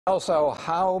Also,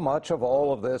 how much of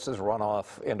all of this is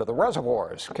runoff into the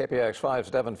reservoirs?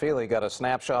 KPIX5's Devin Fehely got a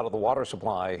snapshot of the water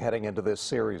supply heading into this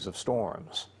series of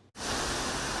storms.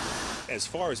 As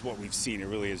far as what we've seen, it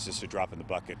really is just a drop in the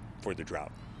bucket for the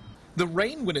drought. The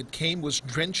rain, when it came, was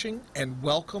drenching and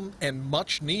welcome and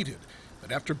much needed.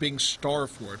 But after being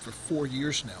starved for it for 4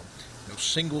 years now, no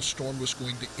single storm was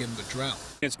going to end the drought.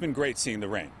 It's been great seeing the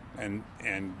rain, and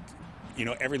you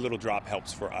know, every little drop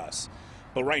helps for us.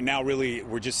 But right now, really,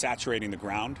 we're just saturating the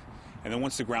ground. And then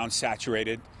once the ground's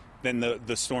saturated, then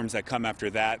the storms that come after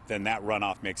that, then that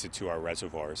runoff makes it to our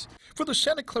reservoirs. For the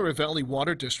Santa Clara Valley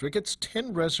Water District, its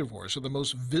 10 reservoirs are the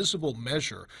most visible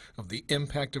measure of the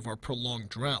impact of our prolonged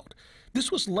drought.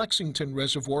 This was Lexington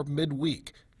Reservoir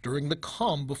midweek, during the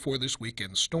calm before this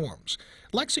weekend's storms.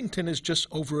 Lexington is just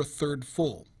over a third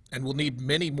full and will need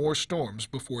many more storms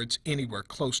before it's anywhere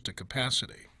close to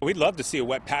capacity. We'd love to see a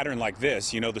wet pattern like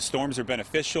this. You know, the storms are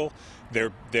beneficial.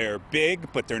 They're big,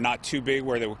 but they're not too big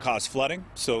where they would cause flooding.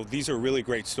 So these are really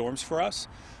great storms for us,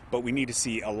 but we need to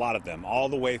see a lot of them all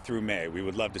the way through May. We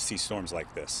would love to see storms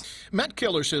like this. Matt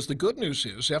Keller says the good news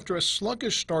is, after a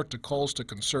sluggish start to calls to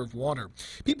conserve water,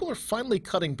 people are finally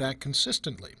cutting back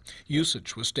consistently.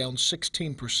 Usage was down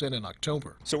 16% in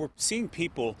October. So we're seeing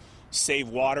people save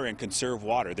water and conserve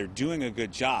water. They're doing a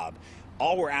good job.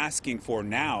 All we're asking for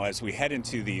now, as we head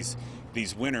into these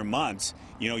winter months,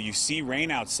 you know, you see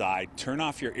rain outside, turn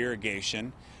off your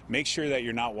irrigation, make sure that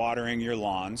you're not watering your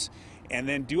lawns, and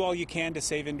then do all you can to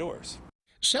save indoors.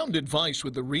 Sound advice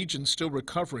with the region still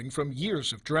recovering from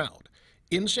years of drought.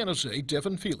 In San Jose,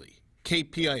 Devin Fehely,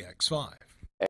 KPIX 5.